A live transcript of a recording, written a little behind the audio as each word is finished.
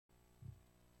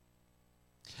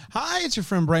Hi, it's your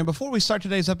friend Brain. Before we start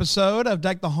today's episode of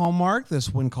Deck the Hallmark,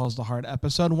 this When Calls the Heart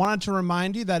episode, wanted to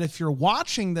remind you that if you're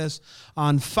watching this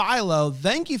on Philo,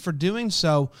 thank you for doing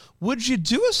so. Would you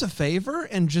do us a favor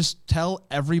and just tell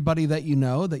everybody that you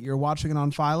know that you're watching it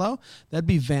on Philo? That'd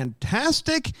be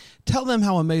fantastic. Tell them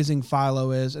how amazing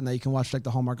Philo is and that you can watch Deck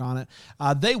the Hallmark on it.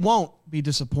 They won't be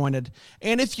disappointed.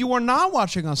 And if you are not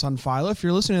watching us on Philo, if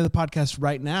you're listening to the podcast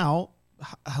right now,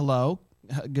 hello.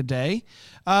 Good day.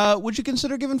 Would you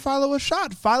consider giving Philo a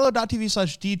shot?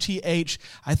 Philo.tv/DTH.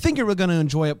 I think you're really going to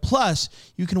enjoy it. Plus,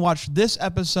 you can watch this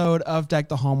episode of Deck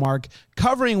the Hallmark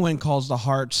covering When Calls the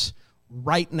Hearts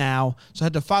right now. So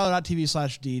head to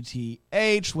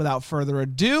Philo.tv/DTH. Without further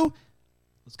ado,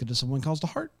 let's get to some When Calls the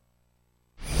Heart.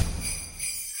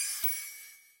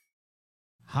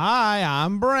 Hi,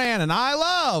 I'm Bran, and I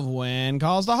love When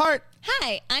Calls the Heart.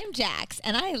 Hi, I'm Jax,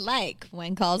 and I like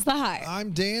When Calls the Heart.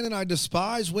 I'm Dan, and I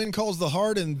despise When Calls the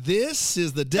Heart, and this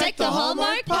is the Deck the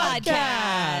Hallmark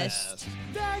podcast.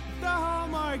 Deck the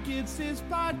Hallmark, it's his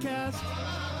podcast.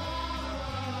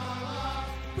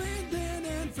 Brandon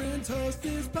and friends host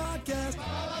this podcast.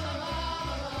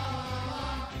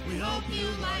 We hope you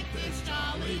like this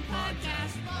jolly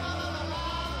podcast.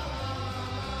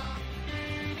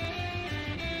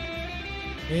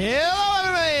 Hello,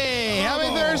 everybody. Happy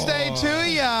Thursday to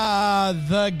ya.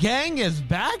 The gang is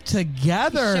back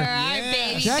together. Sure are,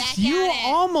 baby. Jax, Back you at it.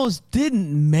 almost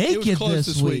didn't make was it close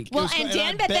this week. Well, It was and close,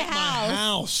 Dan I bet the my house.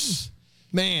 house.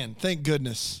 Man, thank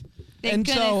goodness. Thank And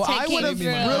so goodness Ted I came would have through.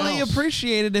 really house.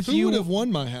 appreciated if Who you would have won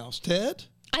my house? Ted?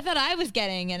 I thought I was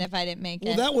getting it if I didn't make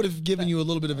Well, it. that would have given you a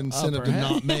little bit of incentive to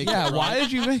not make Yeah, it. why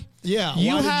did you make Yeah,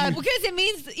 You why did had because it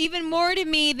means even more to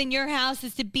me than your house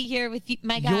is to be here with you,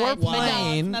 my guys, your my dogs,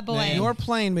 plane? my boy. Your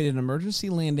plane made an emergency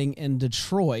landing in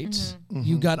Detroit. Mm-hmm.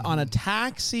 You got on a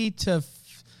taxi to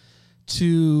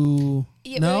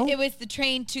It was the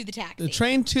train to the taxi. the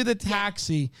train to the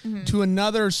taxi to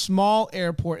another small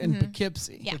airport in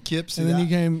Poughkeepsie. Yeah. Poughkeepsie. And then you that-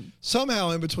 came. Somehow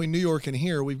in between New York and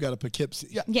here, we've got a Poughkeepsie.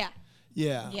 Yeah. Yeah.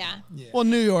 Yeah. Yeah. Well,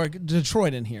 New York,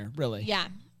 Detroit in here, really. Yeah.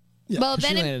 Yeah. Well, She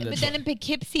then landed in in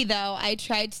Poughkeepsie, though, I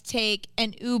tried to take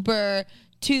an Uber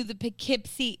to the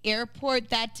Poughkeepsie airport.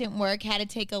 That didn't work. Had to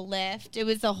take a Lift. It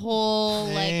was a whole,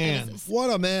 Man, it was what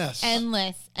a mess.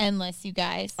 endless, you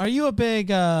guys. Are you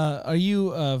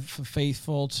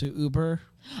faithful to Uber?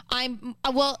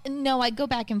 No, I go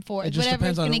back and forth. It just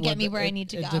Whatever's depends on going to get what me the- where I need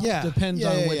to it go. Yeah. depends Yeah,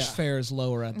 on yeah, which yeah. fare is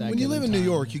lower at that when you live in New given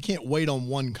time. York, you can't wait on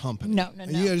one company. No.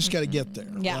 You just got to get there.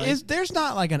 Yeah. right? There's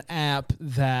not like an app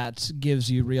that gives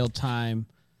you real time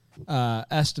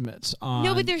estimates on.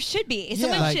 No, but there should be.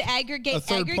 Someone Like should aggregate a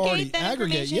third party. that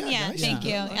Aggregate, information. yeah, nice. Thank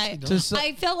you. Yeah, nicely I, done. Just-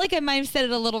 I felt like I might have said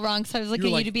it a little wrong, so I was looking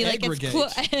You're at you to like, be like, it's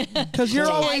cool. because you're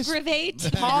To always aggravate.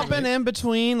 popping in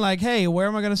between, like, hey, where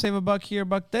am I going to save a buck here,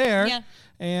 buck there? Yeah.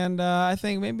 And I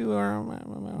think maybe we're.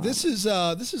 This is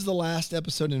the last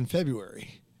episode in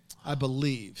February, I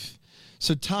believe.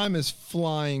 So time is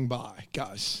flying by,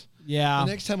 guys. Yeah.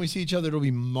 The next time we see each other, it'll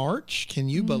be March. Can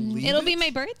you believe It'll it? be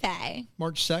my birthday.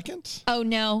 March 2nd? Oh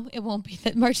no, it won't be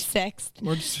that March 6th.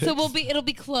 March 6th. So it'll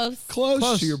be close.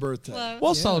 Close to your birthday. Close.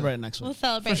 We'll Yeah. celebrate it next week. We'll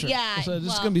celebrate. For sure. Yeah. So there's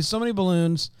well, going to be so many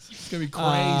balloons. It's going to be crazy.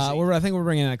 I think we're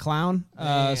bringing in a clown.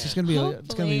 So it's going to be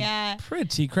Hopefully, yeah.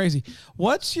 pretty crazy.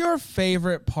 What's your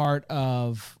favorite part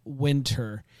of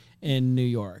winter in New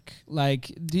York?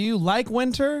 Like, do you like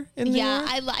winter in New York?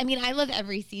 I love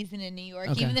every season in New York,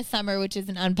 Okay. even the summer, which is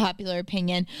an unpopular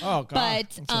opinion. Oh, God. But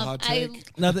That's a hot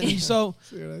take. Nothing. So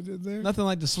See what I did there? nothing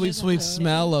like the sweet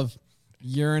smell of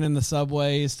urine in the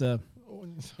subways and Or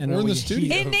in when the you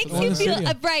studio. heat- it makes Or in you the feel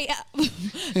studio. right.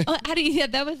 How do you? Yeah,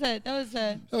 that was a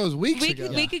That was weeks week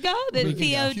ago. week ago that Week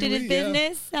Theo ago. did his Yeah.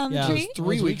 business on Yeah. the It tree. was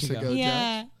 3 weeks ago.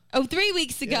 Yeah. Oh, 3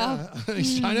 weeks ago.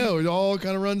 Yeah. I know. It all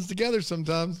kind of runs together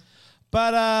sometimes.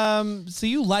 But so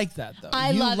you like that though?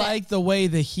 I you love it. like the way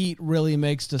the heat really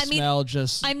makes the smell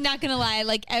just. I'm not gonna lie, I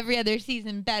like every other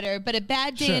season better, but a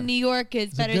bad day Sure. in New York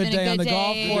is better good than day a on good the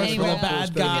golf day course with anywhere a else. bad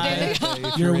It's better guy. than a bad day.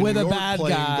 If You're in with New a York bad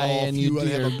playing guy golf, and you would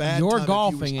have a bad you're time if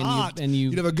golfing he was hot. and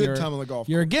You'd have a good you're- time on the golf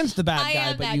You're course. against the bad I guy,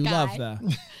 am but that you guy. love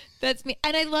the. That's me.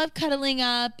 And I love cuddling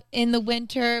up in the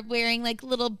winter, wearing like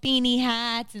little beanie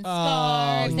hats and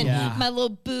scarves yeah. and my little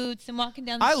boots and walking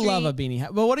down the I street. love a beanie hat.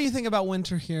 But what do you think about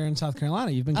winter here in South Carolina?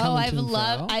 You've been coming to them for a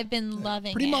while. I've been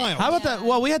loving Pretty it. mild. How about that?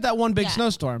 Well, we had that one big Yeah.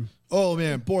 snowstorm. Oh,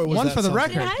 man. Boy, was One that for the something.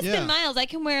 record. It has Yeah. been miles. I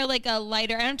can wear like a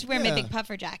lighter. I don't have to wear my Yeah. big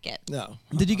puffer jacket. No.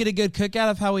 Did you get a good cook out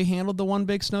of how we handled the one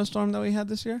big snowstorm that we had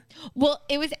this year? Well,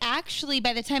 it was actually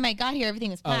by the time I got here, everything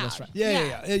was plowed. that's right.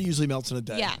 Yeah. It usually melts in a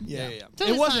day. Yeah. Yeah. So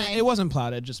It wasn't. fine. It wasn't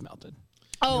plowed. It just melted.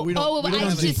 Oh, we don't I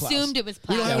have just any assumed it was We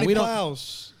plowed. don't have Yeah, any we don't-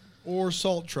 plows. or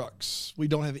salt trucks. We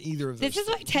don't have either of those. This is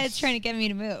why things. Ted's trying to get me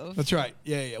to move. That's right.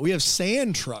 Yeah. We have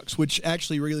sand trucks, which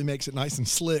actually really makes it nice and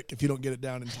slick if you don't get it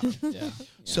down in time.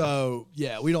 So,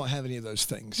 we don't have any of those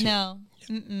things here. No.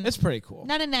 Mm-mm. It's pretty cool.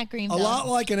 Not in that green A belt. lot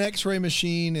like an X-ray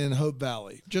machine in Hope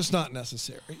Valley, just not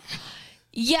necessary.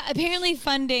 Yeah, apparently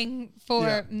funding for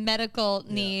Yeah. medical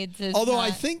needs is Although I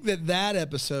not- think that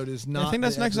episode is not. I think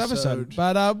that's the next episode.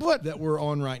 But what? that we're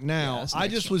on right now. Yeah, it's I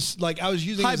next just one. was I was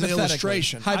using it as an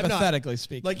illustration. I'm not- Hypothetically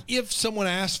speaking. like if someone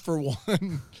asked for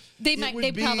one, They it might. would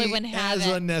They probably be wouldn't have as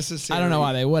it. unnecessary. I don't know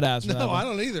why they would ask for that No, one. I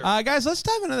don't either. Guys, let's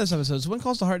dive into this episode. It's When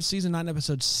Calls the Heart, Season 9,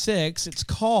 Episode 6. It's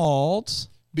called...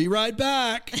 Be right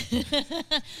back.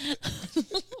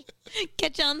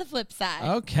 Catch you on the flip side.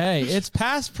 Okay. It's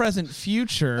past, present,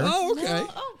 future. Oh, okay.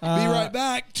 No, Be right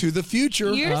back to the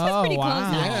future. Yours was pretty close,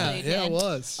 wow. actually. Yeah, it Ted.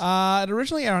 was. It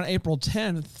originally aired on April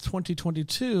 10th,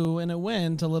 2022, and it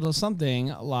went a little something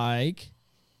like...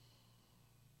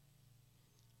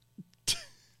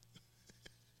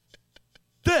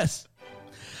 this.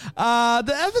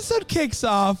 The episode kicks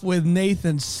off with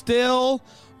Nathan still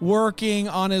working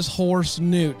on his horse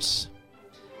Newts.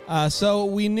 So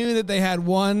we knew that they had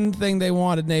one thing they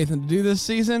wanted Nathan to do this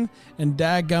season, and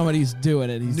dadgummit, he's doing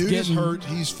it. He's Newt is getting hurt.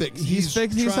 He's fixed. He's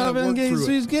fixed. He's trying to work through it.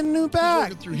 he's getting Newt He's back.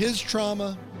 working through his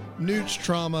trauma, Newt's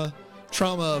trauma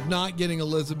of not getting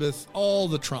Elizabeth, all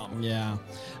the trauma. Yeah.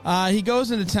 He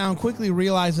goes into town, quickly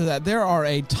realizes that there are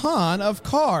a ton of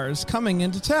cars coming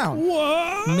into town.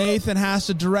 What? Nathan has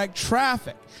to direct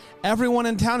traffic. Everyone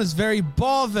in town is very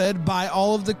bothered by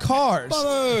all of the cars.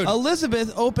 Bothered.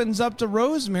 Elizabeth opens up to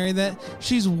Rosemary that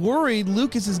she's worried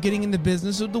Lucas is getting into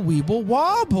business with the Weeble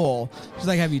Wobble. She's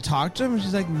like, have you talked to him? And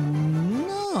she's like,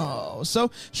 no.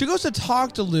 So she goes to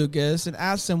talk to Lucas and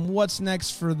asks him what's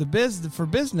next for the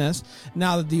business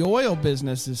now that the oil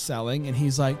business is selling. And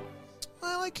he's like,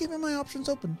 I like keeping my options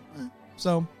open.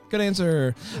 So, good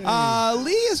answer.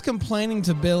 Lee is complaining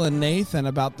to Bill and Nathan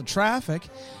about the traffic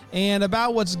and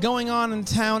about what's going on in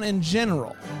town in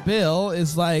general. Bill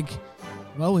is like,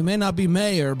 well, we may not be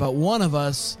mayor, but one of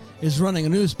us is running a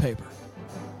newspaper.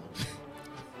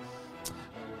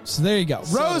 So there you go.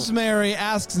 Rosemary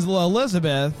asks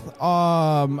Elizabeth,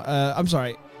 I'm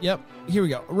sorry. Yep, here we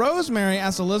go. Rosemary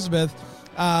asks Elizabeth,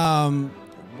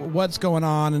 what's going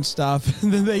on and stuff.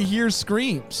 And then they hear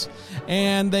screams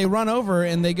and they run over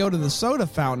and they go to the soda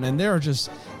fountain, and there are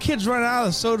just kids running out of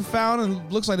the soda fountain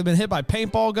and looks like they've been hit by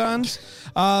paintball guns.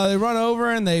 They run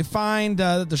over and they find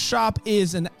that the shop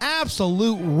is an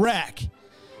absolute wreck,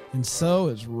 and so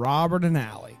is Robert and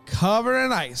Allie, covered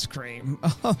in ice cream.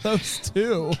 Those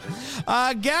two.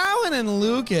 Gowan and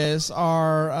Lucas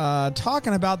are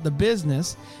talking about the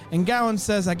business, and Gowan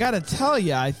says, I gotta tell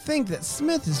you, I think that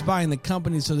Smith is buying the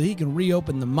company so that he can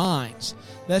reopen the mines.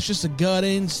 That's just a gut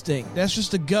instinct. That's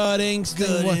just a gut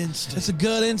instinct. It's a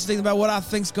gut instinct about what I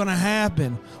think's gonna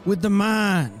happen with the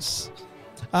mines.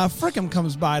 Frickham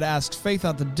comes by to ask Faith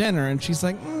out to dinner, and she's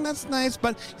like, that's nice,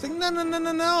 but he's like,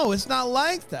 no, it's not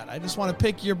like that. I just want to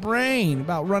pick your brain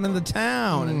about running the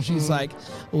town. And she's like,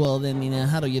 well, then,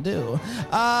 how do you do?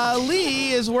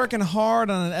 Lee is working hard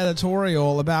on an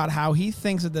editorial about how he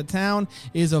thinks that the town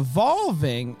is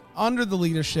evolving under the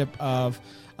leadership of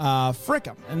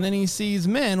Frickham. And then he sees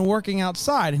men working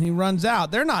outside, and he runs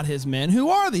out. They're not his men. Who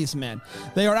are these men?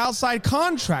 They are outside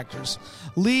contractors.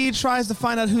 Lee tries to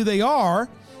find out who they are.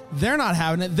 They're not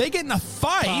having it. They get in a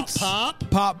fight.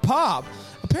 Pop.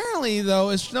 Apparently,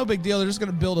 though, it's no big deal. They're just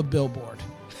going to build a billboard.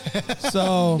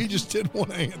 So He just didn't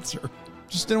want to answer.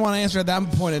 just didn't want to answer at that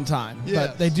point in time. Yes.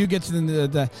 But they do get to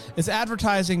the it's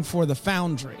advertising for the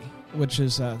foundry, which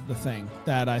is the thing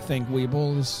that I think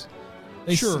Weeble is.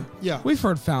 Sure, yeah. We've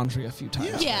heard foundry a few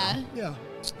times. Yeah. Yeah.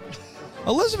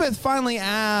 Elizabeth finally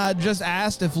just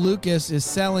asked if Lucas is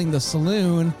selling the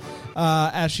saloon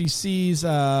as she sees seen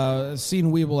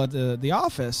Weeble at the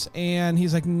office, and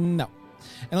he's like, no.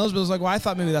 And Elizabeth was like, well, I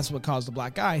thought maybe that's what caused the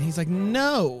black eye. And he's like,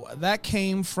 no, that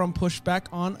came from pushback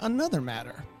on another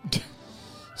matter.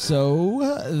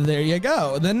 So there you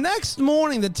go. The next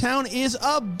morning, the town is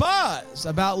abuzz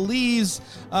about Lee's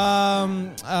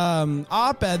op-ed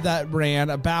that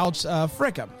ran about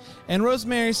Frickham. And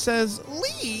Rosemary says,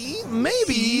 Lee,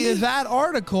 maybe that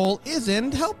article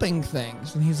isn't helping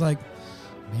things. And he's like,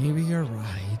 maybe you're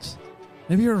right.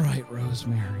 Maybe you're right,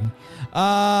 Rosemary.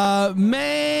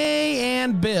 May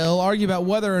and Bill argue about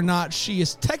whether or not she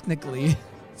is technically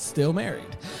still married.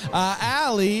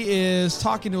 Allie is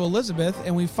talking to Elizabeth,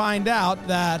 and we find out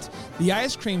that the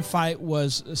ice cream fight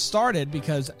was started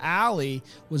because Allie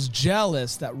was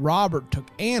jealous that Robert took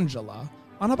Angela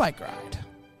on a bike ride.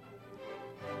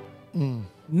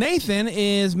 Nathan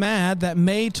is mad that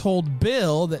May told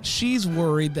Bill that she's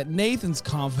worried that Nathan's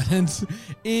confidence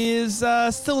is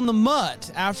still in the mud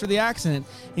after the accident.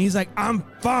 And he's like, I'm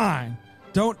fine.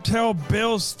 Don't tell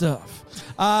Bill stuff.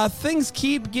 Things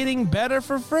keep getting better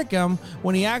for Frickum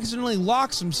when he accidentally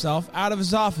locks himself out of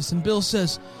his office. And Bill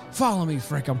says, follow me,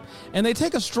 Frickum. And they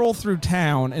take a stroll through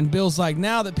town. And Bill's like,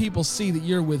 now that people see that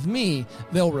you're with me,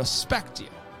 they'll respect you.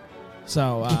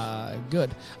 So,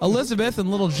 good. Elizabeth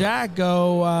and little Jack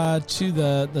go to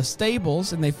the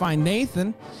stables, and they find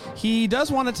Nathan. He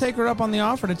does want to take her up on the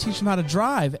offer to teach him how to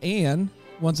drive, and,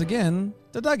 once again,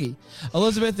 the Dougie.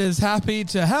 Elizabeth is happy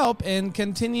to help and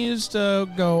continues to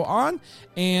go on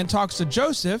and talks to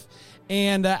Joseph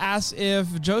and asks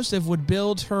if Joseph would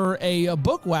build her a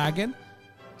book wagon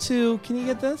to, can you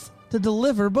get this? To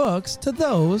deliver books to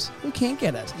those who can't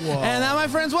get it. Whoa. And that, my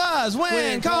friends, was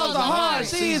When Calls the Heart,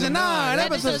 Season 9,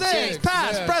 Episode 6,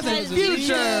 Past, Present,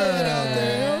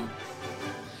 Future.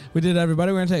 We did it,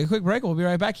 everybody. We're going to take a quick break. We'll be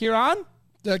right back here on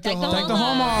Deck the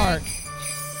Hallmark.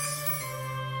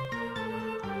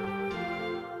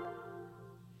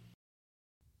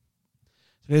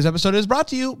 Today's episode is brought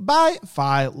to you by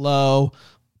Philo.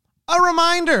 A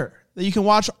reminder that you can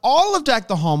watch all of Deck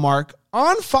the Hallmark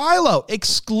on Philo,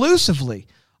 exclusively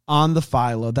on the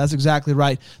Philo. That's exactly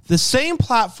right. The same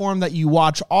platform that you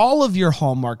watch all of your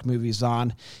Hallmark movies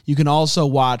on, you can also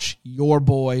watch your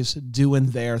boys doing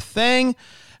their thing.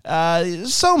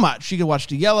 So much. You can watch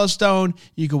the Yellowstone.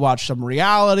 You can watch some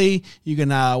reality. You can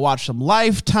watch some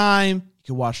Lifetime. You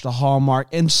can watch the Hallmark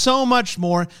and so much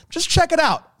more. Just check it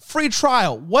out. Free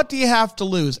trial. What do you have to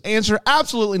lose? Answer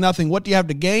absolutely nothing. What do you have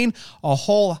to gain? A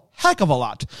whole heck of a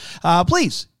lot.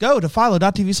 Please go to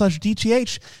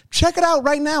philo.tv/DTH. Check it out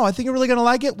right now. I think you're really going to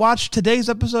like it. Watch today's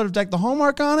episode of Deck the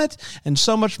Hallmark on it and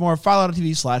so much more.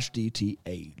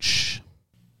 philo.tv/DTH.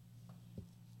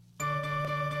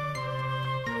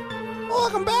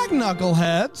 Welcome back,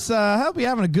 knuckleheads. I hope you're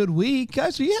having a good week.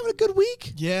 Guys, are you having a good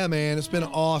week? Yeah, man. It's been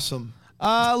awesome.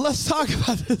 Let's talk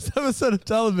about this episode of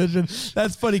television.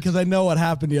 That's funny because I know what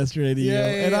happened yesterday to you.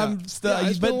 And I'm still.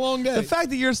 It's been a long day. The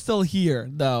fact that you're still here,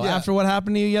 though, after what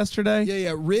happened to you yesterday.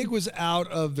 Yeah. Rig was out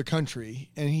of the country,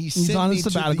 and he's sent on me his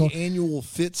sabbatical. to the annual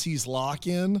Fitzy's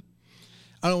lock-in.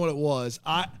 I don't know what it was.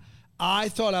 I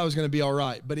thought I was going to be all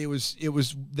right, but it was.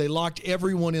 They locked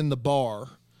everyone in the bar.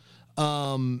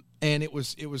 And it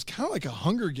was kind of like a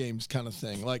Hunger Games kind of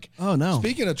thing. Like, oh no.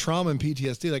 Speaking of trauma and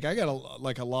PTSD, like I got a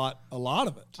lot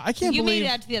of it. I can't you believe made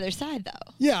it out to the other side though.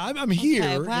 Yeah, I'm here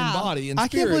in wow. body and I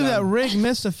spirit. can't believe that Rig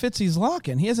missed a Fitzy's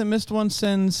lock-in. He hasn't missed one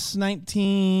since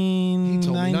 1990. He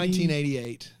told me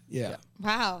 1988. Yeah.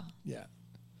 Wow. Yeah.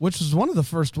 Which was one of the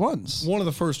first ones. One of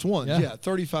the first ones. Yeah.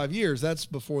 35 years. That's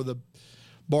before the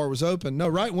bar was open. No,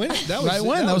 right when that was right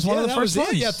when that was one of the first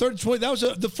ones. Yeah, that was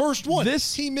the first one.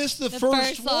 He missed the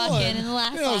first one. And the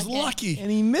last I was lucky, and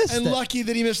he missed it. Lucky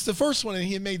that he missed the first one, and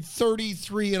he had made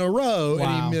 33 in a row,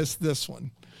 and he missed this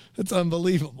one. It's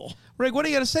unbelievable. Rig, what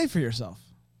do you got to say for yourself?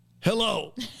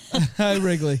 Hello. Hi,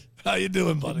 Wrigley. How you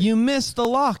doing, buddy? You missed the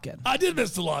lock-in. I did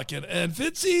miss the lock-in, and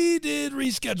Fitzy did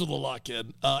reschedule the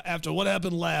lock-in after what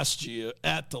happened last year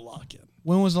at the lock-in.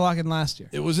 When was the lock-in last year?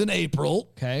 It was in April.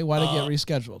 Okay, why did it get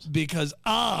rescheduled? Because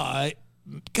I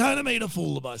kind of made a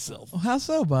fool of myself. Well, how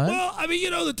so, bud? Well, I mean, you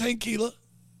know the Tankila?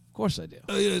 Of course I do.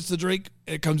 It's the drink.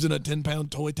 It comes in a 10-pound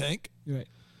toy tank. You're right.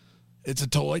 It's a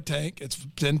toy tank. It's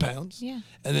 10 pounds. Yeah.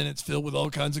 And then it's filled with all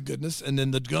kinds of goodness. And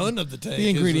then the gun of the tank The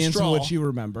ingredients is a straw. in which you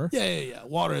remember. Yeah.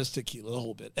 Water has tequila, the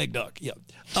whole bit. Eggnog, yeah.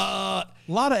 A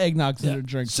lot of eggnogs in a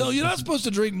drink. So you're not supposed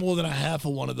to drink more than a half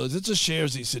of one of those. It's a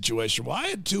sharesy situation. Well, I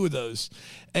had 2 of those.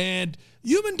 And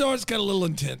Human Darts got a little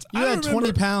intense. You had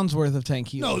 20 pounds worth of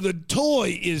tequila. No, the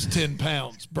toy is 10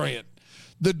 pounds, Brant.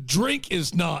 The drink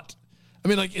is not. I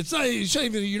mean, like, it's not,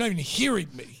 you're not even hearing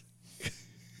me.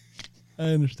 I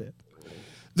understand.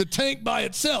 The tank by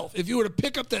itself, if you were to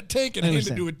pick up that tank and hand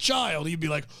it to a child, he'd be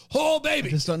like, oh, baby.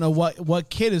 I just don't know what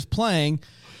kid is playing.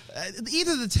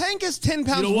 Either the tank is 10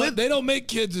 pounds. You know what? They don't make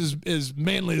kids as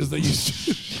manly as they used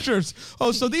to. Sure.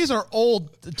 Oh, so these are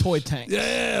old toy tanks.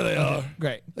 Yeah, they are.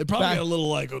 Great. They probably got a little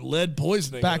like lead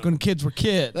poisoning. Back when kids were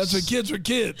kids. That's when kids were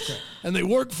kids. Okay. And they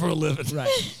work for a living.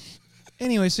 Right.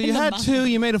 Anyway, so you had 2.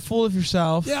 You made a fool of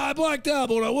yourself. Yeah, I blacked out,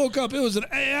 but when I woke up, it was an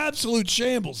absolute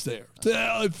shambles there.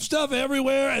 Stuff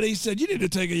everywhere, and he said, you need to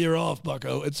take a year off,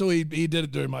 bucko. And so he did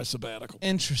it during my sabbatical.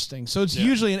 Interesting. So it's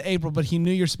usually in April, but he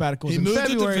knew your sabbatical was in February.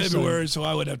 February. He moved it to February, so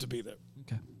I would have to be there.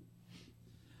 Okay.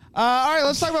 All right,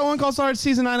 let's talk about One Call Start,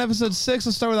 Season 9, Episode 6.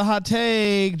 Let's start with a hot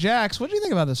take. Jax, what do you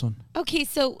think about this one? Okay,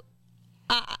 so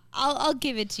I'll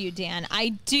give it to you, Dan.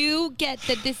 I do get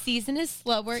that this season is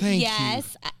slower. Thank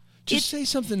yes. you. Just say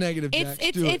something negative, Jack.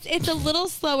 It's a little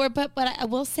slower, but I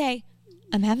will say,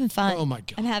 I'm having fun. Oh my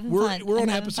God. I'm having fun. We're I'm on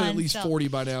having episode fun at least still. 40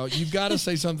 by now. You've got to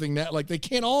say something that like they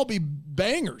can't all be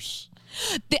bangers.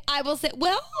 I will say,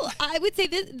 well, I would say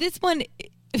this one.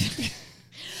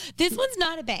 This one's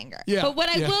not a banger. Yeah, But what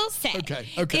I yeah. will say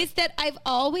Okay. is that I've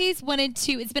always wanted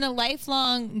to, it's been a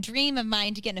lifelong dream of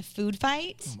mine to get in a food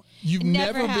fight. You've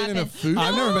never been in a happened. food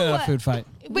I've never been in a No. food fight.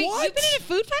 Wait, What? you've been in a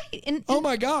food fight? Oh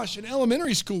my gosh! In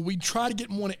elementary school, we'd try to get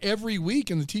in one every week,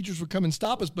 and the teachers would come and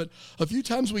stop us. But a few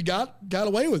times we got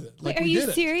away with it. Like Wait, are we you did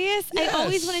it. serious? Yes. I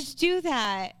always wanted to do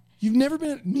that. You've never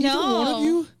been. Neither No. one of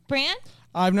you. Brand?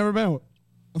 I've never been.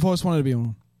 I've always wanted to be in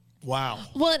one. Wow.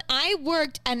 Well, and I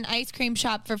worked at an ice cream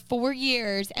shop for 4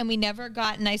 years, and we never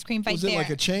got an ice cream fight Was it there.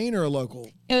 like a chain or a local?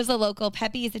 It was a local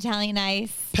Pepe's Italian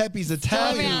Ice. Pepe's Still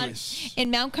Italian. around in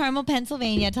Mount Carmel,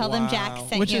 Pennsylvania. Tell them Jack Wow.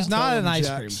 sent Which you. is not Tell an them ice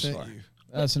Jack cream sent store. you.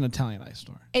 That's an Italian ice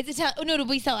store. It's Italian. Oh, no,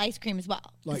 we sell ice cream as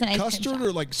well. Like it's an ice cream custard shop.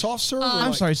 or like soft serve? or I'm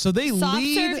like sorry. So they Soft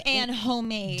lead. serve and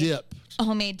homemade dip.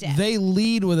 Homemade dip. They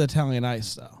lead with Italian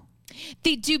ice, though.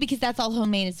 They do because that's all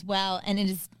homemade as well, and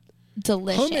it is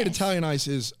delicious. Homemade Italian ice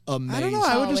is amazing. I don't know.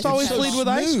 I would Oh, just it's always so lead with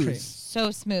ice smooth. cream.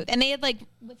 So smooth, and they had like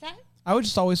what's that? I would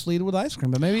just always lead with ice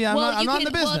cream, but maybe I'm not in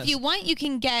the business. Well, if you want, you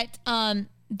can get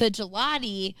the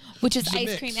gelati, which is It's a ice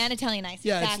mix. cream and Italian ice.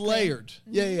 Yeah, exactly. it's layered.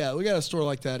 Yeah. We got a store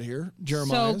like that here.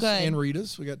 Jeremiah's good. and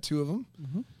Rita's. We got 2 of them.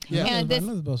 Yeah. And I this,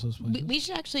 know both those places. we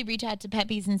should actually reach out to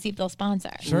Pepe's and see if they'll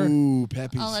sponsor. Sure. Ooh,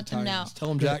 Pepe's I'll let them Italian know. ice. Tell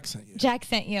them Jack sent you. Jack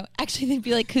sent you. Actually, they'd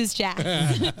be like, "Who's Jack?"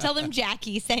 Tell them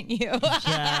Jackie sent you.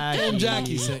 Tell them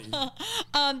Jackie sent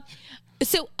you.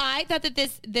 So I thought that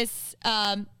this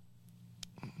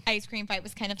ice cream fight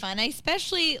was kind of fun. I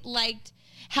especially liked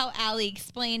how Allie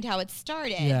explained how it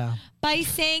started Yeah. by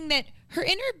saying that her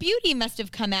inner beauty must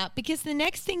have come out because the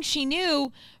next thing she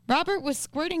knew, Robert was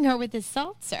squirting her with his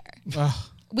seltzer. Ugh.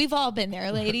 We've all been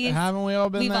there, ladies. Haven't we all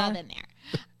been We've there? all been there.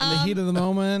 In the heat of the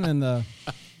moment and the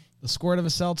squirt of a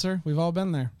seltzer. We've all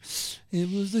been there. It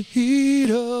was the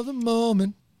heat of the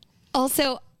moment.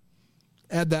 Also,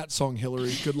 Add that song,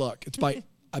 Hillary. Good luck. It's by,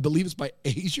 I believe it's by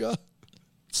Asia.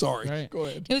 Sorry. Right. Go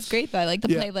ahead. it was great, though. I like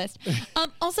the Yeah. playlist.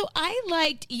 Also, I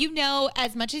liked,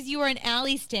 as much as you are an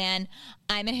Allie stan,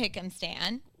 I'm a Hickam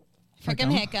stan.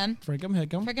 Frickum Hickam. Frickum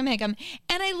Hickam. Frickum Hickam.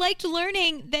 And I liked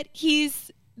learning that he's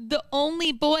the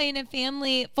only boy in a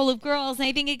family full of girls. And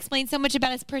I think it explains so much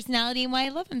about his personality and why I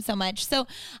love him so much. So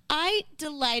I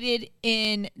delighted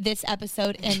in this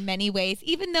episode in many ways,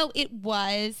 even though it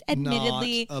was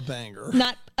admittedly Not a banger.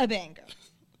 not a banger.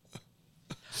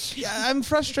 Yeah, I'm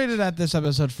frustrated at this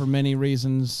episode for many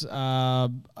reasons. Bless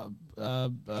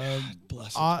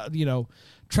him.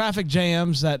 Traffic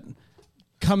jams that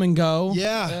come and go.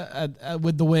 Yeah.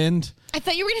 With the wind. I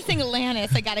thought you were going to sing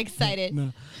Atlantis. I got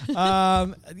excited.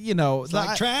 It's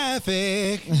like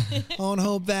traffic on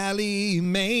Hope Valley,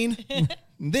 Maine.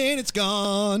 Then it's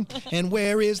gone. And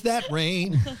where is that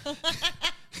rain?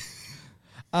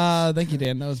 Thank you,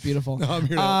 Dan. That was beautiful. No, I'm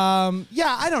here to help.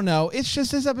 Yeah, I don't know. It's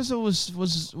just this episode was.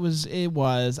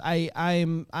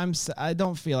 I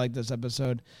don't feel like this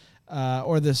episode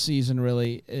or this season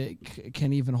really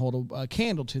can even hold a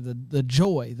candle to the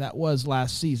joy that was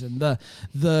last season.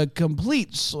 The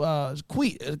complete swings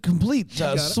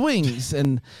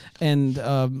and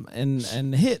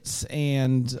hits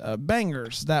and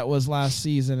bangers that was last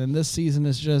season, and this season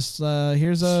is just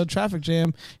here's a traffic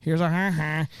jam, here's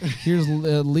a here's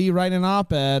Lee writing an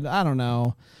op-ed. I don't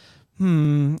know.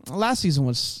 Last season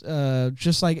was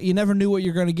just like you never knew what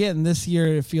you're going to get, and this year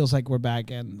it feels like we're back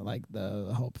in like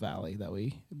the Hope Valley that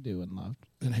we do and loved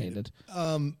and hated.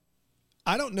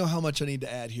 I don't know how much I need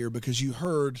to add here because you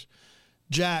heard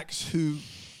Jax, who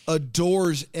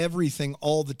adores everything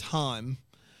all the time,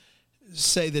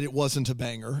 say that it wasn't a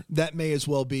banger. That may as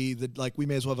well be that. Like we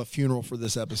may as well have a funeral for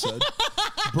this episode.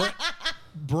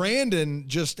 Brandon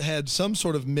just had some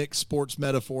sort of mixed sports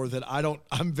metaphor that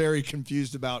I'm very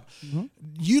confused about. Mm-hmm.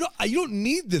 You don't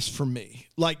need this from me.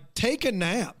 Like take a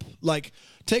nap, like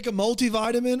take a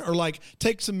multivitamin or like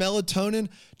take some melatonin.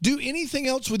 Do anything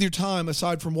else with your time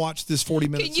aside from watch this 40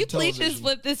 minutes Can you of please television. just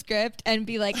flip the script and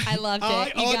be like, I loved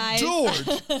it, you I guys? adored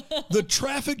the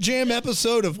traffic jam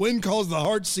episode of When Calls the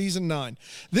Heart season 9.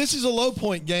 This is a low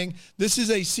point, gang. This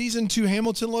is a season 2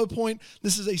 Hamilton low point.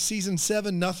 This is a season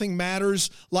 7 Nothing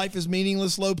Matters, Life is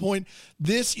Meaningless low point.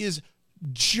 This is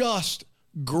just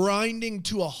grinding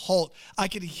to a halt. I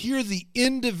could hear the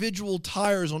individual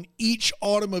tires on each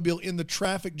automobile in the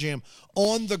traffic jam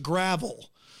on the gravel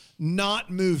not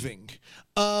moving.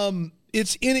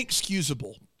 It's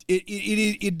inexcusable.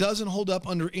 It doesn't hold up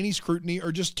under any scrutiny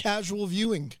or just casual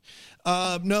viewing.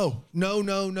 No.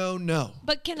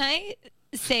 But can I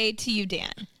say to you,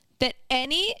 Dan, that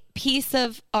any piece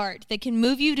of art that can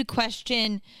move you to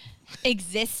question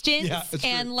existence it's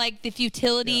and true. like the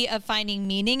futility of finding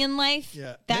meaning in life.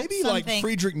 Yeah. That's Maybe like something.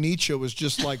 Friedrich Nietzsche was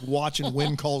just like watching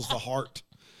Wind Calls the Heart.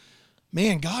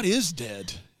 Man, God is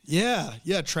dead. Yeah.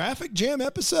 Yeah. Traffic jam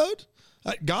episode.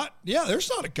 God. Yeah. There's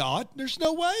not a God. There's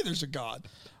no way there's a God.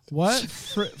 What?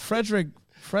 Friedrich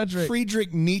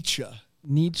Nietzsche.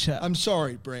 Nietzsche. I'm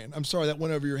sorry, Brand. I'm sorry that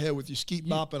went over your head with your skeet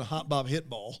bop and a hot bob hit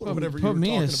ball or whatever you were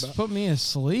talking about. Put me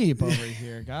asleep over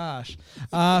here. Gosh.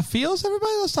 Feels,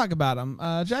 everybody? Let's talk about them.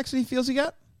 Jackson, any feels you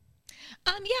got?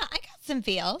 Yeah, I got some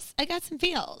feels.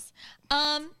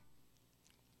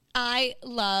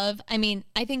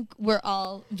 I think we're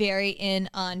all very in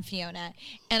on Fiona.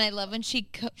 And I love when she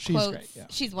quotes. Great, yeah.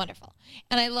 She's wonderful.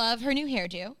 And I love her new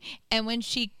hairdo. And when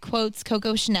she quotes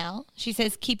Coco Chanel, she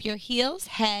says, keep your heels,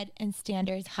 head, and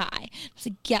standards high. I was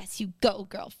like, yes, you go,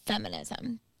 girl.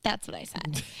 Feminism. That's what I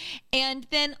said. And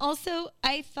then also,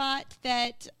 I thought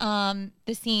that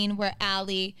the scene where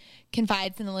Allie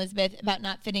confides in Elizabeth about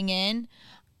not fitting in,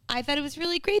 I thought it was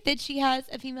really great that she has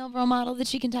a female role model that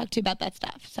she can talk to about that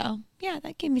stuff. So, yeah,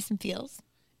 that gave me some feels.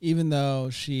 Even though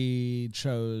she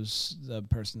chose the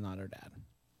person, not her dad.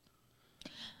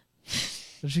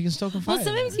 But she can still confide. Well,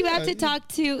 sometimes you have to talk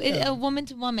to a woman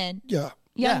to woman. Yeah.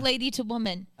 Young lady to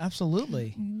woman.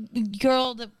 Absolutely.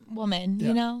 Girl to woman,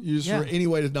 you know? You just for any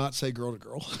way to not say girl to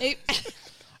girl.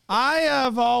 I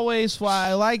have always,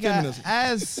 Feminism.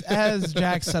 as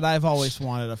Jack said, I've always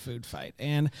wanted a food fight.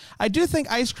 And I do think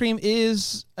ice cream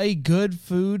is a good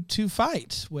food to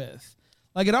fight with.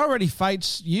 Like, it already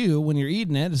fights you when you're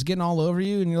eating it. It's getting all over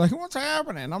you, and you're like, what's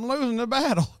happening? I'm losing the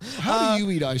battle. How do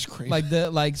you eat ice cream?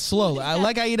 Like slowly.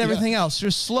 I eat everything else,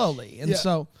 just slowly. And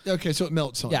so... Okay, so it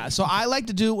melts on you. Yeah, so I like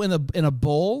to do it in a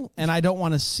bowl, and I don't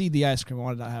want to see the ice cream. I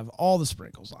want to have all the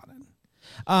sprinkles on it.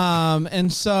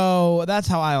 And so that's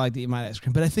how I like to eat my ice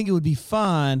cream. But I think it would be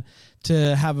fun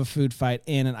to have a food fight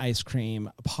in an ice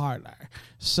cream parlor.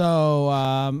 So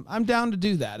I'm down to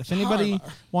do that. If anybody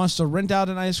wants to rent out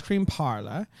an ice cream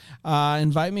parlor,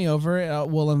 invite me over.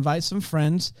 We'll invite some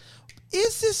friends.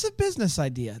 Is this a business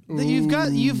idea? You've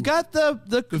got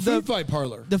the food fight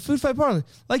parlor. The food fight parlor.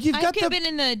 Like you've got I've been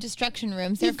in the destruction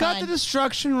rooms. They're You've got the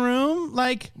destruction room,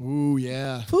 like ooh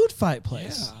yeah, food fight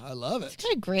place. Yeah, I love it. It's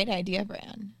a great idea,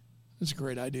 Bran. It's a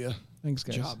great idea. Thanks,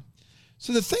 guys. Good job.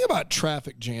 So the thing about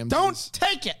traffic jams,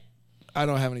 take it. I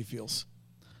don't have any feels.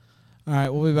 All right,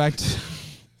 we'll be back to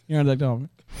you're on deck to home.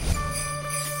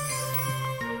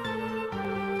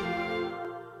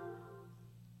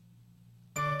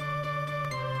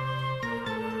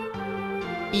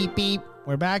 Beep beep.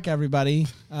 We're back, everybody.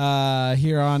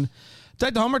 Here on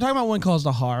Deck the Home. We're talking about When Calls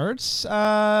the Hearts. It's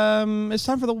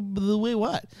time for the Wait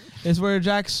What. It's where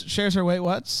Jax shares her Wait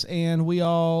Whats, and we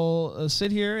all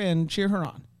sit here and cheer her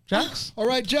on. Jax? All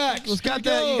right, Jax. Let's got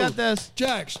that. You got this.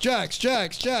 Jax.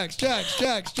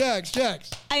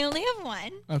 I only have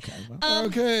one. Okay. Well.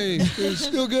 Okay. It's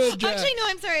still good, Jax. Actually, no,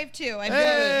 I'm sorry. I have two. I have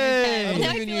Hey! two. Now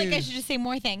I Even feel like you. I should just say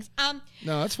more things.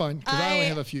 No, that's fine, because I only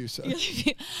have a few. So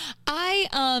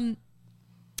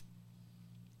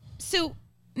So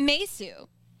Maysu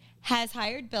has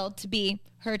hired Bill to be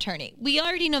her attorney. We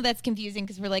already know that's confusing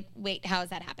because we're like, wait, how is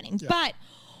that happening? Yeah. But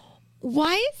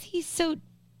why is he so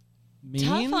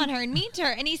tough on her and mean to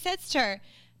her? And he says to her,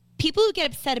 people who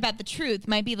get upset about the truth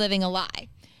might be living a lie.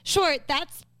 Sure,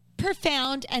 that's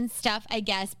profound and stuff, I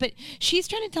guess, but she's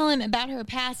trying to tell him about her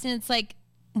past, and it's like,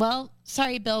 well,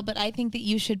 sorry, Bill, but I think that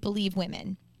you should believe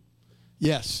women.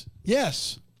 Yes.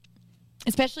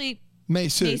 Especially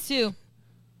Maysu.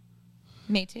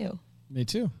 Me too. Me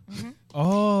too. Mm-hmm.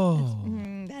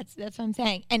 Oh. That's what I'm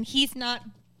saying. And he's not.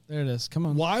 There it is. Come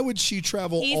on. Why would she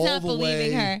travel He's all not the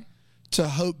believing way her. to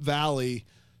Hope Valley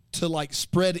to like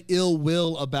spread ill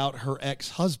will about her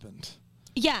ex-husband?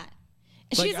 Yeah.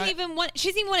 Like, She doesn't even want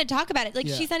to talk about it. Like,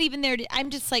 Yeah. she's not even there. I'm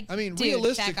just like, I mean, dude, back off.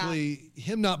 realistically,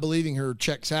 him not believing her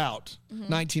checks out.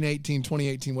 1918,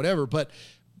 2018, whatever. But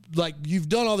like, you've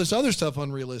done all this other stuff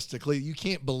unrealistically. You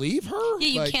can't believe her? Yeah,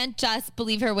 you Like, can't just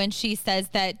believe her when she says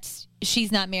that she's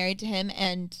not married to him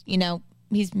and, you know,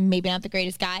 he's maybe not the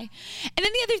greatest guy. And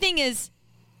then the other thing is,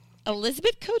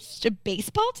 Elizabeth coached a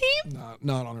baseball team?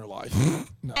 Not on her life.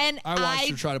 No. And I watched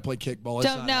I her try to play kickball. It's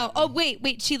Don't not know. happening. Oh,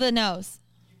 wait, Sheila knows.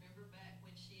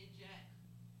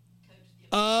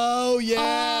 Oh,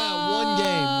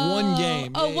 yeah. One game.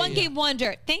 game. Oh, one game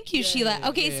wonder. Thank you, Sheila.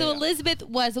 Okay, so Elizabeth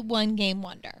was a one game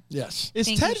wonder. Yes. Is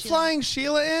Thank you, Ted Sheila. flying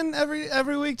Sheila in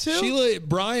every week too?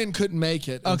 Brian couldn't make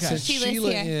it. And Okay. sent Sheila's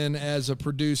Sheila here. in as a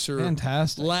producer.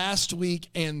 Fantastic. Last week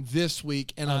and this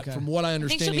week, and Okay. from what I think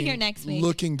understand, she'll be here next week.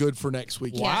 looking good for next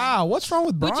week. Wow, what's wrong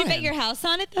with Brian? Would you bet your house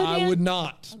on it, though, I Dan? would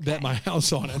not bet my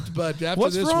house on it. But after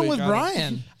What's this wrong week, with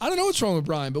Brian? I don't know what's wrong with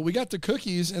Brian, but we got the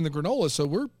cookies and the granola, so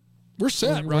we're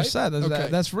set, right? We're set.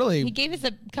 That's really He gave us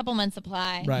a couple months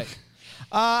supply. right.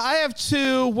 I have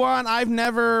two. One, I've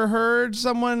never heard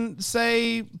someone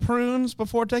say prunes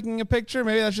before taking a picture.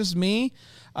 Maybe that's just me.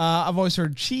 I've always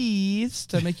heard cheese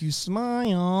to make you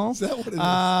smile. Is that what it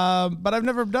is? But I've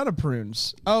never done a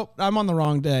prunes. Oh, I'm on the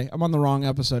wrong day. I'm on the wrong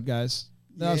episode, guys.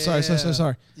 No, I'm sorry. So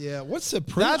sorry. Yeah, what's the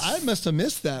prune? I must have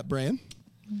missed that, Bran.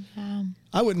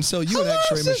 I wouldn't sell you How an long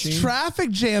X-ray has this machine.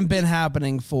 traffic jam been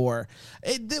happening for?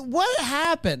 What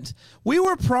happened? We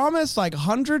were promised like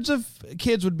hundreds of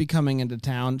kids would be coming into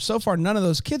town. So far, none of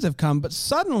those kids have come. But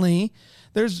suddenly,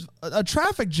 there's a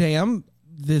traffic jam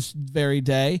this very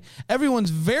day. Everyone's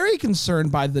very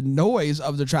concerned by the noise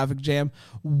of the traffic jam.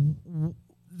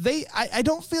 I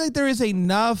don't feel like there is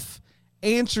enough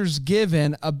answers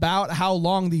given about how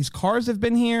long these cars have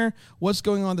been here, what's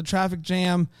going on in the traffic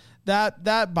jam.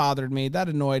 That bothered me. That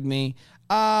annoyed me.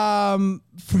 Frickum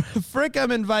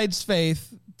invites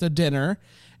Faith to dinner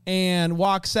and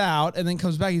walks out and then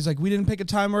comes back. He's like, we didn't pick a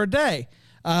time or a day.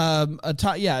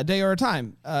 A day or a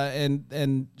time.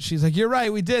 And she's like, you're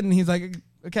right, we didn't. He's like,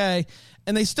 okay.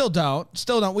 And they still don't.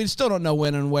 We still don't know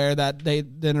when and where that day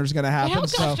dinner's going to happen. How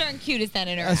gosh darn cute is that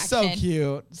interaction?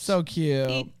 So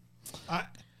cute.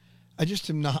 I just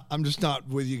am not. I'm just not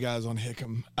with you guys on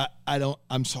Hickam.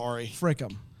 I'm sorry.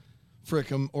 Frickum.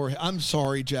 I'm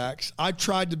sorry, Jax. I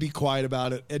tried to be quiet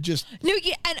about it. It just No,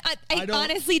 yeah, and I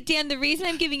honestly, Dan, the reason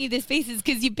I'm giving you this face is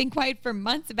because you've been quiet for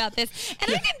months about this,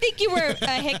 and I didn't think you were a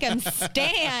Hickam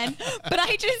stan, but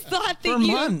I just thought that For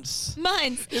months.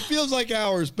 It feels like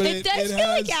hours, but It does feel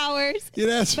like hours. It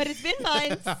has, but it's been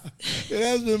months. It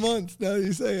has been months. Now that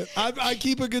you say it, I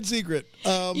keep a good secret.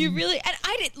 You really, and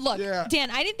I didn't look, Yeah. Dan.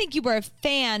 I didn't think you were a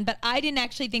fan, but I didn't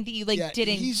actually think that you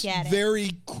didn't he's get it.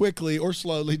 very quickly or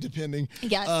slowly, depending.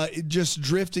 Yes. Just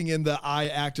drifting in the I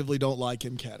actively don't like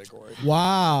him category.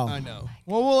 Wow. I know.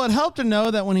 Well, it helped to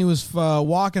know that when he was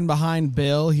walking behind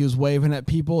Bill, he was waving at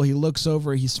people. He looks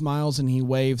over, he smiles, and he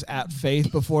waves at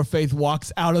Faith before Faith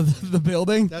walks out of the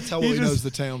building. That's how he knows the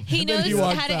town. He And then knows he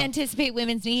walks how to out. anticipate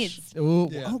women's needs. Ooh,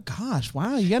 Yeah. Oh, gosh.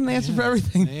 Wow. You got an answer for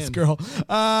everything, this girl.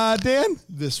 Dan?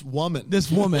 This woman. This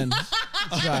woman.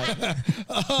 That's right.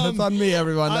 That's on me,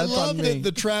 everyone. I That's love on me. that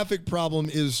the traffic problem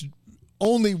is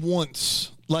only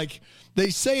once. Like, they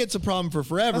say it's a problem for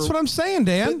forever. That's what I'm saying,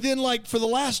 Dan. But then, like, for the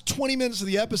last 20 minutes of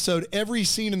the episode, every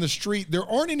scene in the street,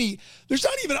 there's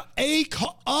not even a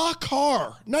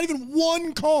car, not even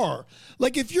one car.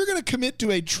 Like, if you're going to commit to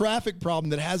a traffic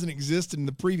problem that hasn't existed in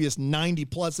the previous 90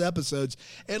 plus episodes,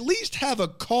 at least have a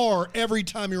car every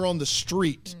time you're on the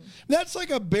street. That's like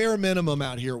a bare minimum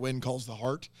out here, Wind Calls the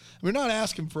Heart. We're not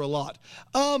asking for a lot.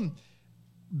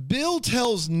 Bill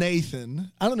tells Nathan,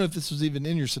 I don't know if this was even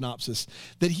in your synopsis,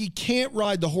 that he can't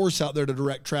ride the horse out there to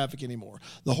direct traffic anymore.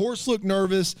 The horse looked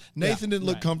nervous. Nathan didn't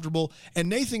look comfortable. And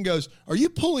Nathan goes, are you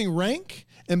pulling rank?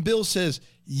 And Bill says,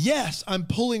 yes, I'm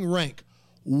pulling rank.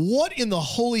 What in the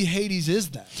holy Hades is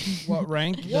that? What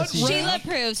rank? What does he rank? Sheila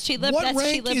proves. What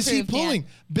rank Sheila is he proved, Dan. pulling?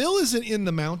 Bill isn't in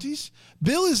the Mounties.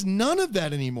 Bill is none of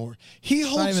that anymore. He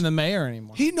He's not even the mayor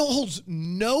anymore. He holds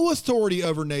no authority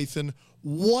over Nathan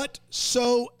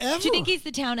whatsoever. Do you think he's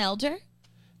the town elder?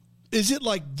 Is it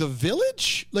like the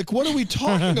village? Like, what are we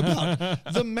talking about?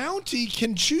 The Mountie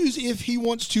can choose if he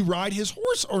wants to ride his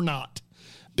horse or not.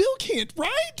 Bill can't,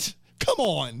 right? Come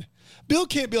on. Bill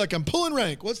can't be like, I'm pulling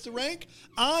rank. What's the rank?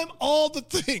 I'm all the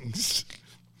things.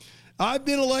 I've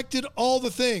been elected all the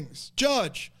things.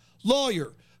 Judge,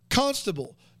 lawyer,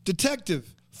 constable,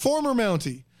 detective, former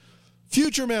Mountie,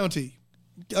 future Mountie,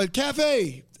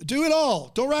 cafe, do it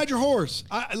all. Don't ride your horse.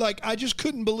 I just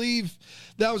couldn't believe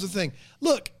that was a thing.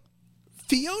 Look,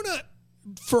 Fiona,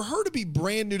 for her to be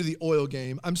brand new to the oil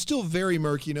game, I'm still very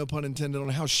murky, no pun intended, on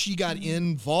how she got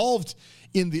involved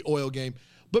in the oil game.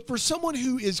 But for someone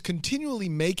who is continually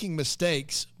making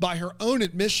mistakes by her own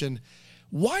admission,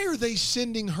 why are they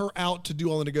sending her out to do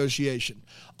all the negotiation?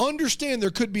 Understand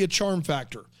there could be a charm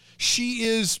factor. She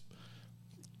is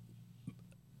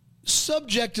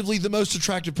subjectively the most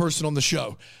attractive person on the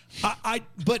show.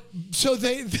 But so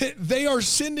they are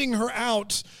sending her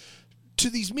out to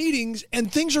these meetings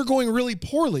and things are going really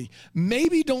poorly.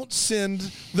 Maybe don't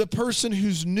send the person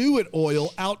who's new at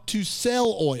oil out to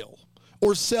sell oil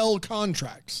or sell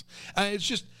contracts. It's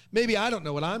just maybe I don't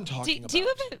know what I'm talking about. Do you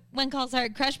have a When Calls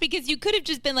Hard crush? Because you could have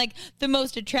just been like the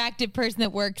most attractive person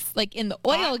that works like in the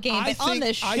oil game, but on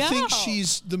the show. I think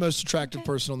she's the most attractive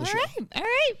person on the show. All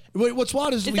right. Wait, what's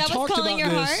wild is we that talked what's calling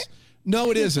about your this. heart?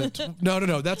 No, it isn't.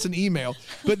 No. That's an email.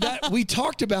 But that we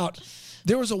talked about.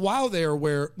 There was a while there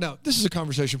where this is a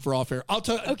conversation for off air. I'll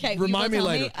tell. Okay, remind you me will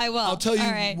tell later. me? I will. I'll tell you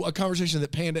All right. a conversation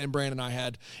that Panda and Brandon and I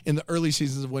had in the early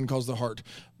seasons of When Calls the Heart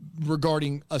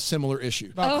regarding a similar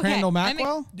issue. About Crandall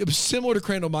Mackwell? It was similar to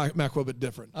Crandall Mackwell, but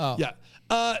different. Oh. Yeah.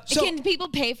 So, Can people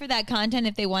pay for that content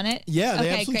if they want it? yeah, they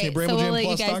okay, absolutely great. can. So we'll let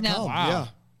you guys BrambleJamPlus.com. know. Wow. Yeah.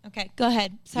 Okay, go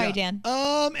ahead. Sorry, Yeah. Dan.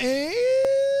 And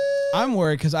I'm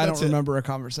worried because I don't That's it. remember a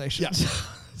conversation. Yeah.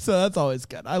 So that's always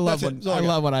good. I love That's it. when That's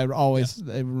all I got. I always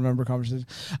remember conversations.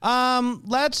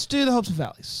 Let's do the hopes and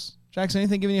valleys. Jackson,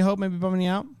 anything giving you hope? Maybe bumming you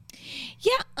out?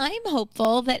 Yeah, I'm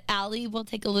hopeful that Allie will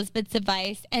take Elizabeth's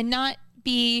advice and not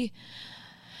be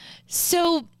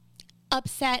so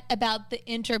upset about the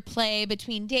interplay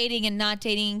between dating and not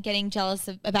dating, getting jealous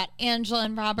about Angela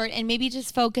and Robert, and maybe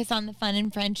just focus on the fun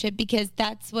and friendship, because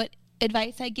that's what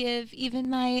advice I give even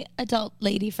my adult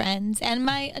lady friends and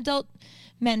my adult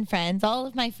men friends, all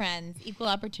of my friends, equal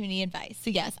opportunity advice. So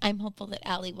yes, I'm hopeful that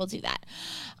Allie will do that.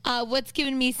 What's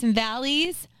given me some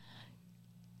valleys?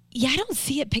 Yeah, I don't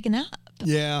see it picking up.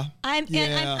 yeah. I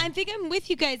think I'm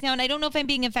with you guys now, and I don't know if I'm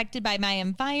being affected by my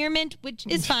environment, which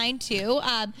is fine too.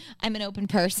 I'm an open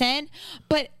person,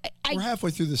 but We're halfway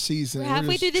through the season. we're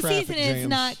halfway through the season, and it's jams.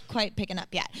 not quite picking up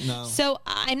yet. No. So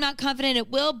I'm not confident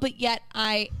it will, but yet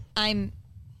I'm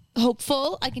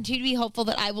hopeful. I continue to be hopeful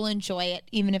that I will enjoy it,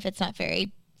 even if it's not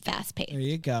very fast paced. There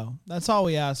you go. That's all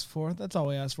we ask for.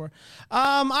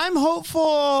 I'm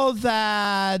hopeful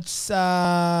that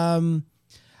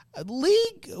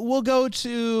League will go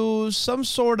to some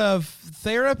sort of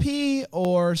therapy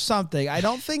or something. I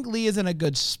don't think Lee is in a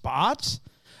good spot.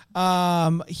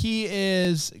 He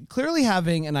is clearly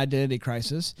having an identity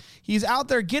crisis. He's out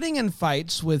there getting in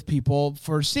fights with people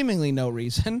for seemingly no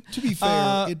reason. To be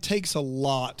fair, it takes a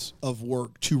lot of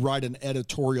work to write an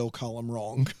editorial column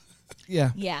wrong.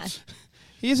 Yeah. Yeah.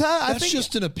 I That's think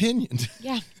just an opinion.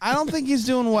 Yeah. I don't think he's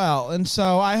doing well, and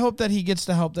so I hope that he gets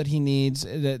the help that he needs.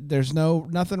 That there's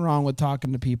nothing wrong with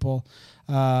talking to people,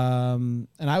 and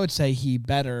I would say he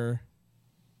better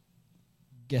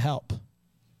get help.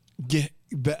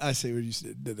 I see what you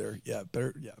did there. Yeah,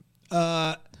 better. Yeah.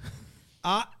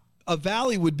 A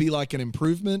valley would be like an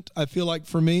improvement. I feel like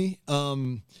for me,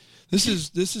 this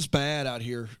is bad out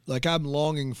here. Like I'm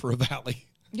longing for a valley.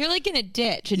 You're like in a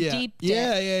ditch, a deep ditch.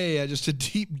 Yeah. Just a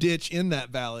deep ditch in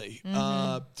that valley.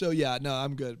 So yeah, no,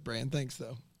 I'm good, Brand. Thanks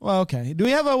though. Well, okay. Do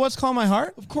we have a What's Calling My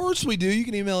Heart? Of course we do. You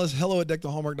can email us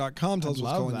hello@deckthehallmark.com. Tell us what's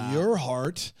love going that. your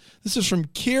heart. This is from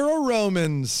Kira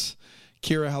Romans.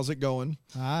 Kira, how's it going?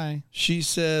 Hi. She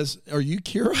says, are you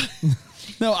Kira?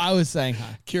 No, I was saying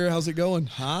hi. Kira, how's it going?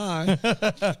 Hi.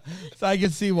 So I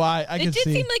can see why. It did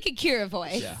seem like a Kira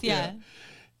voice. Yeah.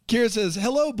 Kira says,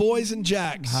 hello, boys and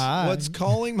jacks. Hi. What's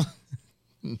calling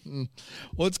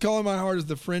my heart is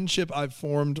the friendship I've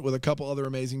formed with a couple other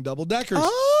amazing double-deckers.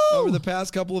 Oh! Over the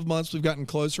past couple of months, we've gotten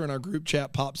closer, and our group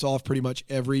chat pops off pretty much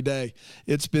every day.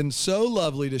 It's been so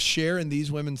lovely to share in these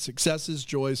women's successes,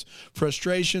 joys,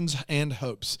 frustrations, and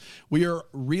hopes. We are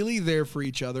really there for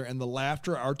each other, and the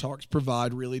laughter our talks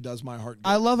provide really does my heart good.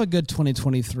 I love a good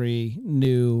 2023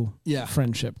 new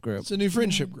friendship group. It's a new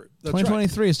friendship group. That's right.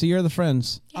 2023 is the year of the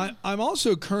friends. I'm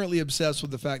also currently obsessed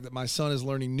with the fact that my son is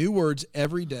learning new words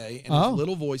every day, and his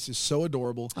little voice is so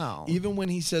adorable. Oh. Even when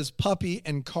he says puppy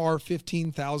and car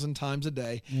 15,000 times a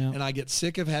day, Yeah. and I get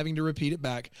sick of having to repeat it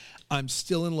back, I'm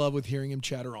still in love with hearing him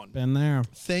chatter on. Been there.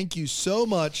 Thank you so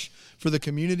much for the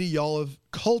community y'all have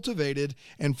cultivated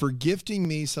and for gifting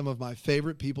me some of my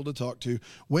favorite people to talk to.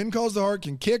 When Calls the Heart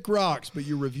can kick rocks, but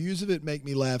your reviews of it make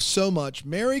me laugh so much.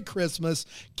 Merry Christmas,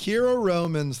 Kira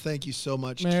Romans. Thank you so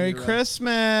much, Merry Kira. God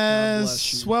Christmas.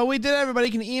 bless you. Well, we did. Everybody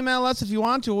can email us if you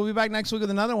want to. We'll be back next week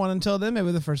with another one. Until then,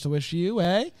 maybe the first to wish you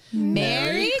a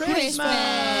Merry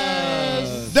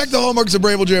Christmas. Deck the Hallmark is a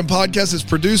Bramble Jam podcast. It's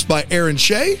produced by Aaron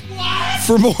Shea.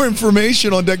 For more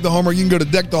information on Deck the Hallmark, you can go to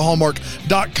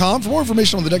deckthehallmark.com. For more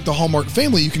information on the Deck the Hallmark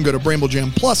family, you can go to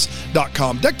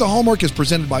BrambleJamPlus.com. Deck the Hallmark is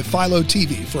presented by Philo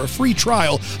TV. For a free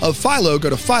trial of Philo, go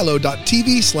to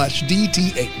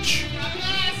philo.tv/DTH.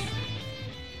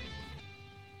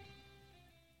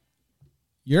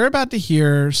 You're about to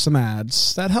hear some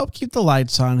ads that help keep the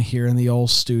lights on here in the old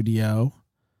studio.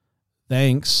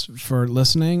 Thanks for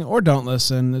listening or don't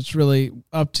listen. It's really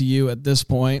up to you at this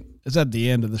point. It's at the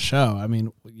end of the show. I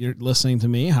mean, you're listening to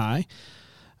me. Hi.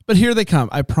 But here they come.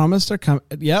 I promise they're coming.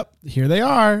 Yep, here they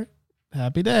are.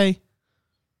 Happy day.